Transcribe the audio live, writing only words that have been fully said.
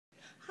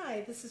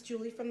Hi, this is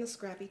Julie from the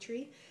Scrappy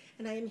Tree,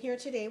 and I am here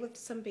today with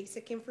some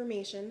basic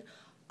information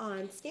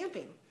on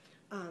stamping.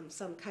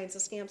 Some kinds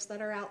of stamps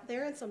that are out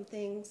there and some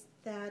things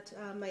that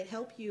might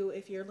help you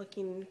if you're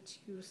looking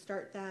to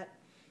start that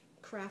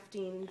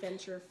crafting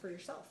venture for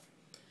yourself.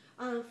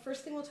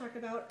 First thing we'll talk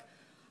about,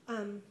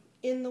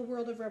 in the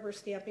world of rubber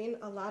stamping,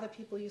 a lot of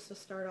people used to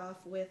start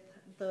off with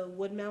the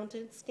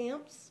wood-mounted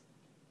stamps,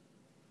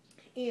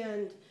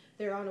 and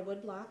they're on a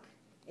wood block,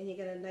 and you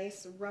get a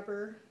nice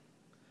rubber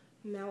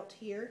mount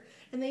here,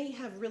 and they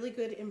have really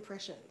good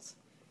impressions.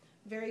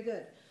 Very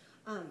good.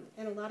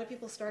 And a lot of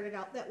people started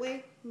out that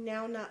way.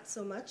 Now not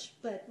so much,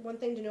 but one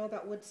thing to know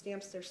about wood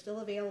stamps, they're still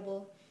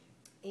available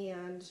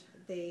and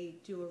they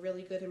do a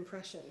really good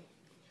impression.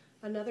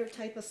 Another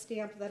type of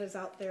stamp that is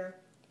out there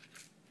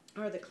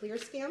are the clear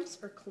stamps,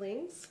 or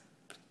clings,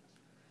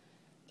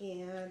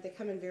 and they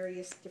come in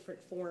various different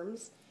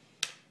forms,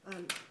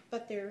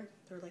 but they're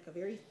like a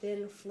very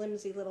thin,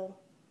 flimsy little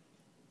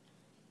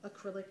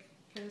acrylic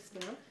kind of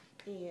stamp.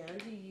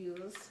 And you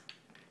use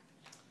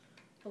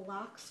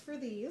blocks for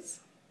these,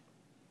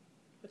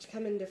 which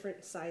come in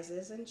different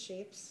sizes and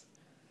shapes,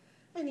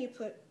 and you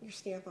put your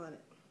stamp on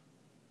it.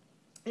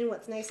 And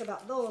what's nice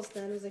about those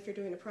then is if you're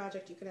doing a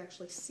project, you can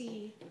actually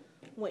see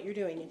what you're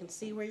doing. You can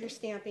see where you're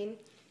stamping,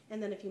 and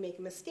then if you make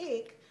a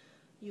mistake,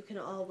 you can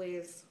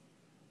always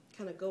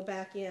kind of go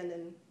back in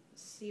and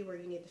see where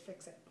you need to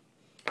fix it.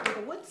 With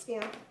a wood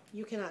stamp,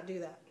 you cannot do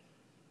that.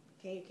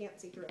 Okay, you can't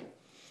see through it.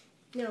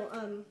 Now,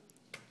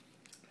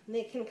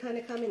 they can kind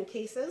of come in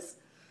cases.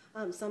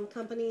 Some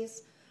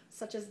companies,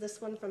 such as this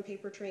one from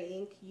Paper Tray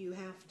Ink, you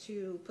have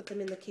to put them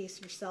in the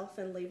case yourself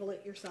and label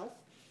it yourself.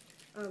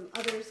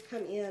 Others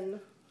come in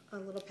a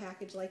little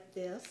package like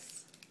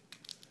this,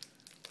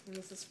 and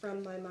this is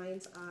from My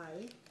Mind's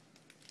Eye.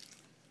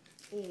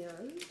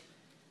 And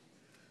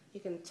you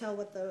can tell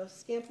what the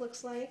stamp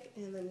looks like,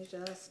 and then you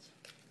just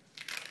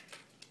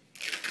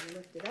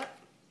lift it up,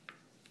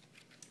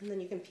 and then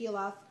you can peel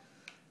off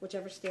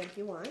whichever stamp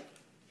you want.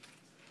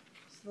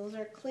 So those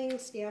are cling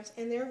stamps,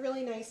 and they're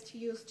really nice to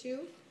use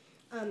too.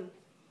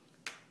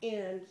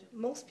 And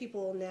most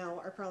people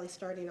now are probably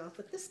starting off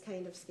with this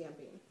kind of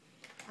stamping.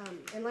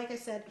 And like I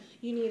said,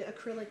 you need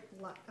acrylic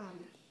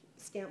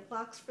stamp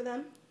blocks for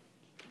them,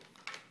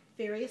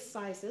 various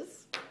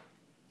sizes.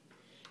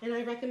 And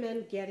I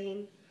recommend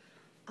getting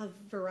a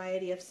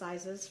variety of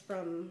sizes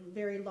from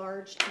very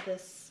large to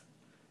this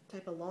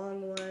type of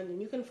long one.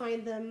 And you can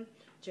find them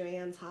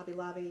Joann's, Hobby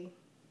Lobby,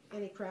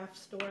 any craft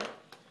store.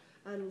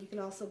 You can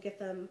also get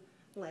them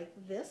like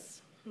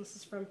this. This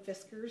is from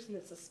Fiskars, and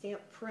it's a stamp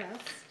press.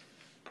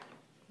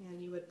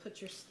 And you would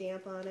put your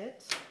stamp on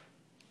it,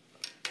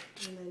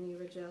 and then you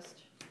would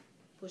just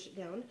push it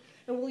down.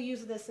 And we'll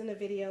use this in a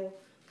video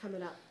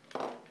coming up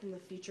in the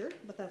future,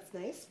 but that's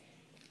nice.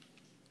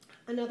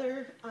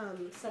 Another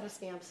set of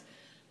stamps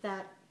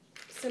that,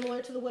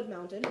 similar to the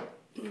wood-mounted,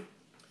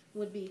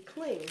 would be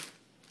cling.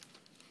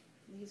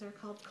 These are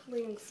called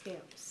cling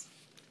stamps.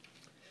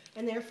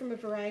 And they're from a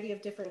variety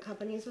of different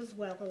companies as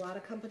well. A lot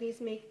of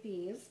companies make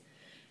these,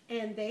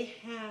 and they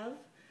have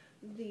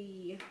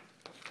the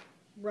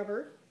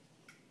rubber,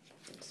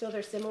 so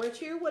they're similar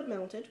to your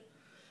wood-mounted.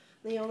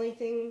 The only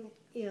thing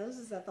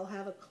is that they'll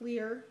have a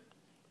clear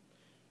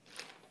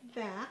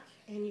back,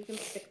 and you can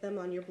stick them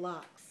on your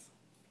blocks,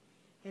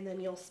 and then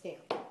you'll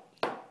stamp.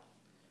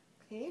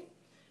 Okay,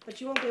 but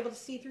you won't be able to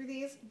see through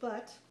these,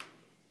 but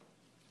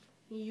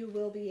you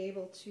will be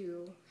able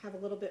to have a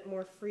little bit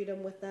more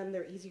freedom with them.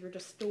 They're easier to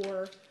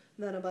store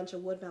than a bunch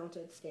of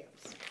wood-mounted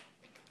stamps.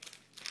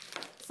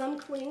 Some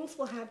clings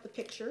will have the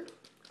picture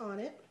on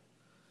it.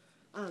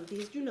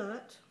 These do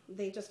not.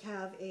 They just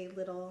have a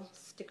little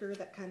sticker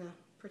that kind of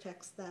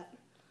protects that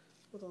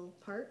little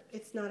part.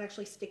 It's not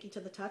actually sticky to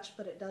the touch,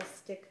 but it does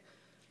stick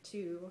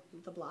to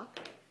the block.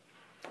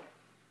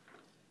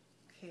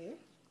 Okay.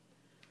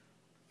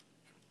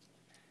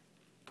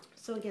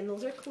 So again,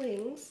 those are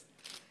clings.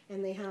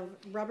 And they have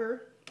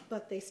rubber,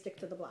 but they stick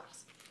to the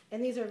blocks.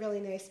 And these are really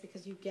nice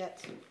because you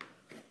get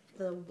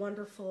the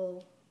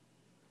wonderful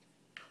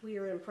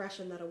clear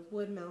impression that a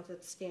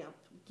wood-mounted stamp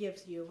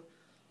gives you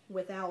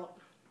without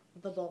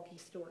the bulky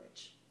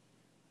storage.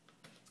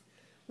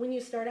 When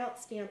you start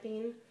out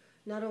stamping,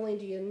 not only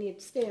do you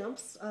need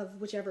stamps of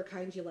whichever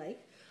kind you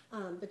like,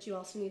 but you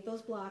also need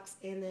those blocks,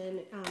 and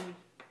then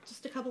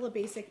just a couple of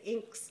basic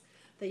inks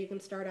that you can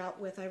start out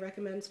with. I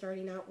recommend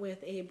starting out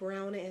with a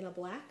brown and a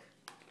black.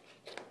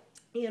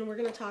 And we're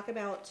going to talk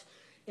about,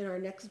 in our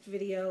next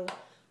video,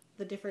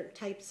 the different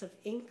types of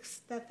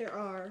inks that there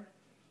are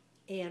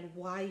and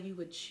why you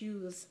would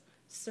choose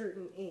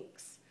certain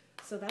inks.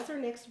 So that's our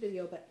next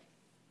video, but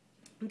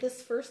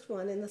this first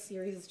one in the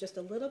series is just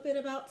a little bit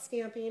about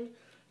stamping,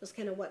 just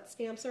kind of what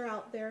stamps are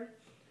out there.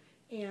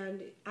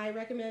 And I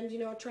recommend,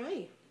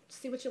 try,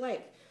 see what you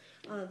like.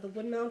 The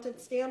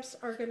wood-mounted stamps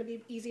are going to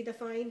be easy to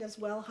find as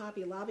well.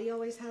 Hobby Lobby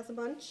always has a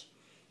bunch.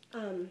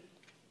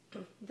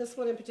 This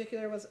one in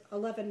particular was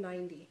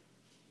 $11.90.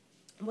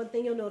 One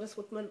thing you'll notice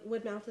with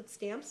wood-mounted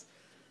stamps,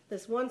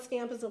 this one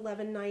stamp is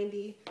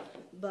 $11.90,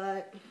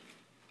 but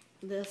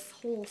this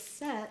whole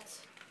set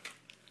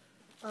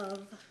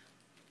of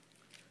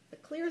the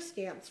clear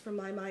stamps from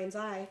My Mind's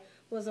Eye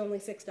was only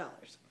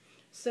 $6.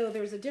 So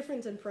there's a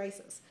difference in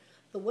prices.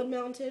 The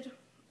wood-mounted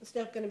is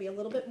going to be a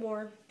little bit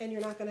more, and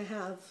you're not going to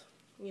have,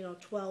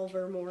 12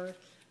 or more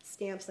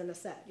stamps in a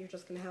set. You're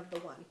just going to have the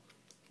one.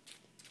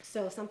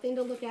 So something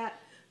to look at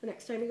the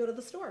next time you go to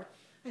the store.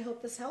 I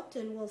hope this helped,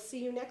 and we'll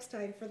see you next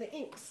time for the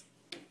inks.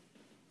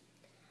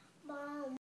 Mom.